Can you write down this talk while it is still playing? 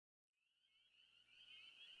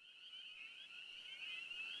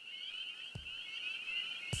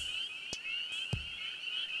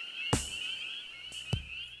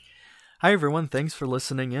Hi everyone, thanks for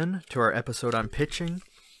listening in to our episode on pitching.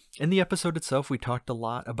 In the episode itself, we talked a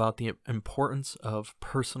lot about the importance of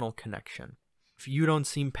personal connection. If you don't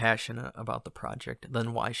seem passionate about the project,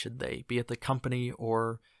 then why should they, be it the company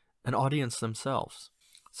or an audience themselves?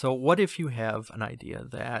 So what if you have an idea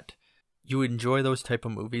that you enjoy those type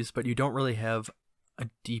of movies, but you don't really have a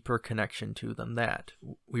deeper connection to them? That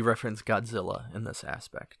we reference Godzilla in this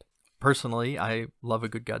aspect. Personally, I love a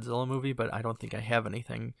good Godzilla movie, but I don't think I have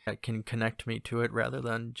anything that can connect me to it rather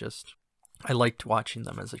than just I liked watching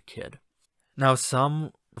them as a kid. Now,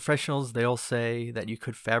 some professionals, they'll say that you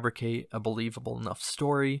could fabricate a believable enough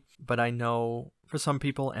story, but I know for some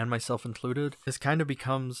people, and myself included, this kind of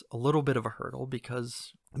becomes a little bit of a hurdle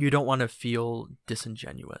because you don't want to feel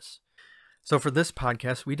disingenuous. So for this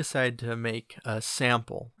podcast, we decided to make a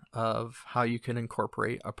sample of how you can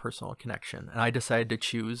incorporate a personal connection. And I decided to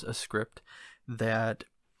choose a script that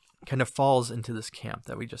kind of falls into this camp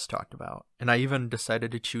that we just talked about. And I even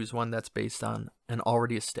decided to choose one that's based on an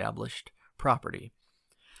already established property.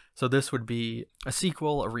 So this would be a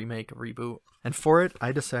sequel, a remake, a reboot. And for it,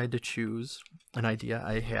 I decided to choose an idea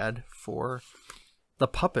I had for the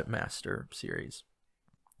Puppet Master series.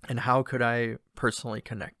 And how could I personally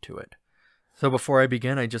connect to it? So before I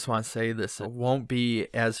begin, I just want to say this won't be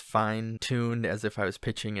as fine-tuned as if I was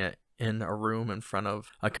pitching it in a room in front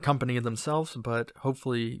of a company themselves, but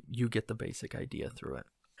hopefully you get the basic idea through it.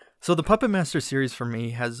 So the Puppet Master series for me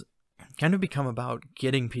has kind of become about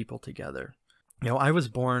getting people together. You know, I was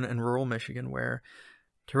born in rural Michigan where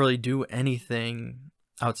to really do anything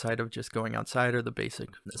outside of just going outside or the basic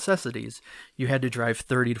necessities, you had to drive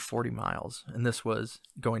 30 to 40 miles. And this was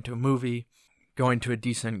going to a movie, going to a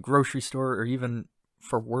decent grocery store, or even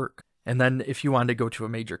for work. And then if you wanted to go to a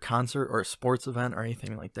major concert or a sports event or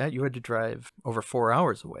anything like that, you had to drive over 4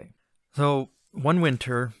 hours away. So one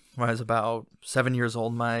winter, when I was about 7 years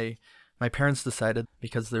old, my parents decided,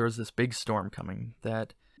 because there was this big storm coming,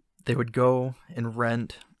 that they would go and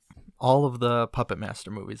rent all of the Puppet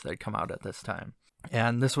Master movies that had come out at this time.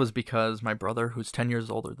 And this was because my brother, who's 10 years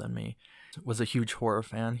older than me, was a huge horror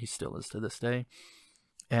fan. He still is to this day.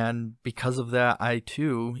 And because of that, I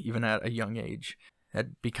too, even at a young age,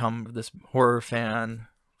 had become this horror fan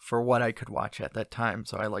for what I could watch at that time.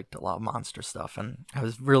 So I liked a lot of monster stuff, and I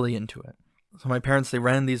was really into it. So my parents, they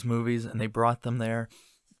rented these movies, and they brought them there.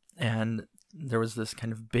 And there was this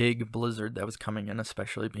kind of big blizzard that was coming in,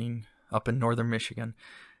 especially being up in northern Michigan.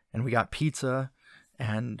 And we got pizza,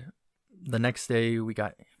 and the next day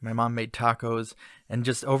my mom made tacos, and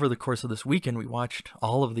just over the course of this weekend, we watched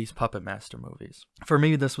all of these Puppet Master movies. For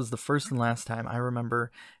me, this was the first and last time I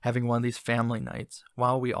remember having one of these family nights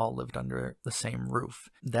while we all lived under the same roof.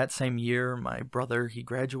 That same year, my brother, he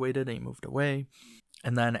graduated and he moved away.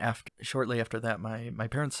 And then shortly after that, my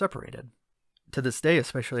parents separated. To this day,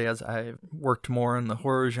 especially as I've worked more in the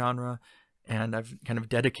horror genre and I've kind of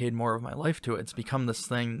dedicated more of my life to it, it's become this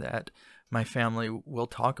thing that my family will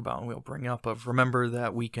talk about and we'll bring up of, remember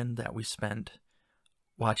that weekend that we spent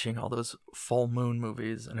watching all those full moon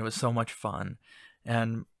movies, and it was so much fun.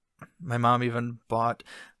 And my mom even bought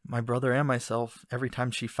my brother and myself, every time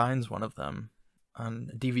she finds one of them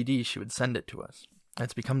on DVD, she would send it to us.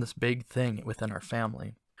 It's become this big thing within our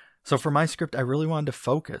family. So for my script, I really wanted to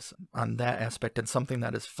focus on that aspect and something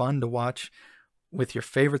that is fun to watch with your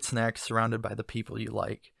favorite snacks surrounded by the people you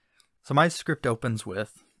like. So my script opens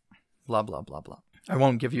with blah, blah, blah, blah. I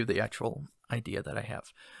won't give you the actual idea that I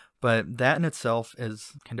have, but that in itself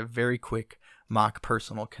is kind of very quick mock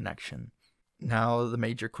personal connection. Now, the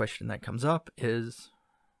major question that comes up is,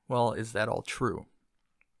 well, is that all true?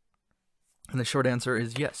 And the short answer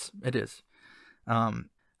is yes, it is.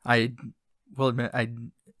 I will admit I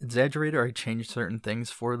exaggerated or I changed certain things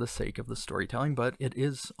for the sake of the storytelling, but it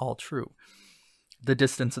is all true. The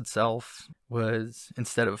distance itself was,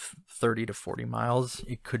 instead of 30 to 40 miles,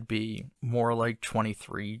 it could be more like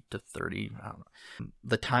 23 to 30. I don't know.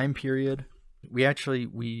 The time period,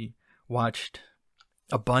 we watched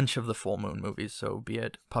a bunch of the full moon movies, so be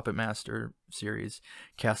it Puppet Master series,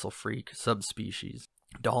 Castle Freak, Subspecies,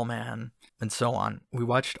 Doll Man, and so on. We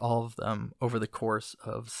watched all of them over the course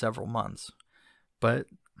of several months. But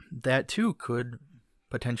that too could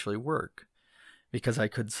potentially work, because I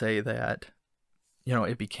could say that, you know,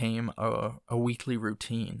 it became a weekly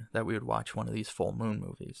routine that we would watch one of these full moon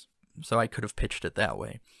movies. So I could have pitched it that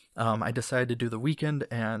way. I decided to do the weekend,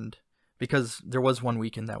 and because there was one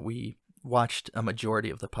weekend that we watched a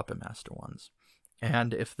majority of the Puppet Master ones.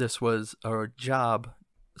 And if this was a job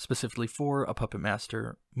specifically for a Puppet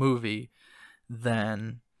Master movie,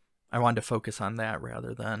 then I wanted to focus on that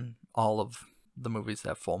rather than all of the movies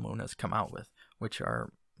that Full Moon has come out with, which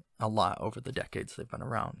are a lot over the decades they've been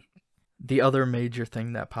around. The other major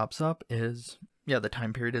thing that pops up is, the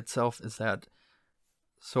time period itself is that,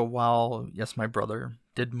 so while, yes, my brother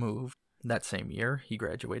did move that same year, he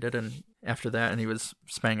graduated, and after that, and he was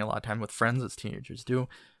spending a lot of time with friends, as teenagers do,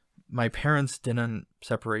 my parents didn't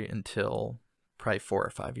separate until probably 4 or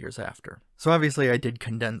 5 years after. So obviously I did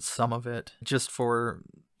condense some of it just for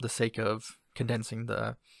the sake of condensing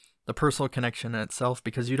the personal connection in itself,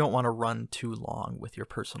 because you don't want to run too long with your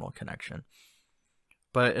personal connection.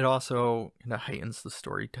 But it also kind of heightens the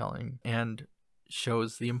storytelling and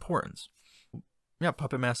shows the importance. Yeah,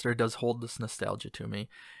 Puppet Master does hold this nostalgia to me.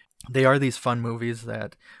 They are these fun movies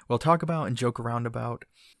that we'll talk about and joke around about.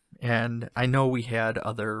 And I know we had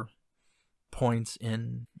other points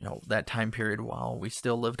in that time period while we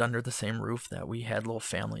still lived under the same roof that we had little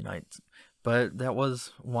family nights. But that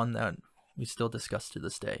was one that we still discuss to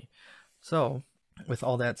this day. So, with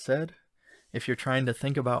all that said, if you're trying to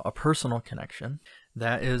think about a personal connection,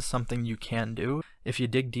 that is something you can do. If you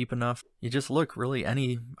dig deep enough, you just look, really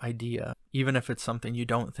any idea, even if it's something you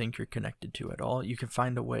don't think you're connected to at all, you can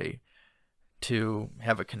find a way to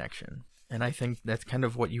have a connection. And I think that's kind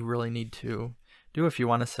of what you really need to do if you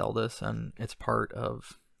want to sell this, and it's part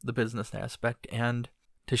of the business aspect, and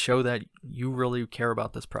to show that you really care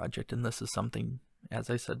about this project, and this is something, as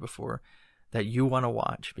I said before, that you want to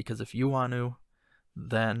watch, because if you want to,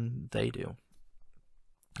 then they do.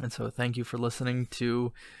 And so thank you for listening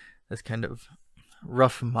to this kind of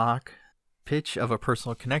rough mock pitch of a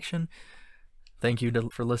personal connection. Thank you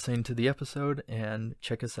for listening to the episode, and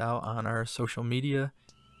check us out on our social media.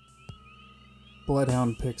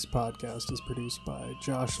 Bloodhound Pix podcast is produced by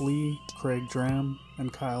Josh Lee, Craig Draheim,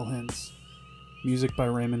 and Kyle Hintz. Music by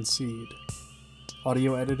Raymond Seed.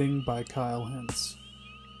 Audio editing by Kyle Hintz.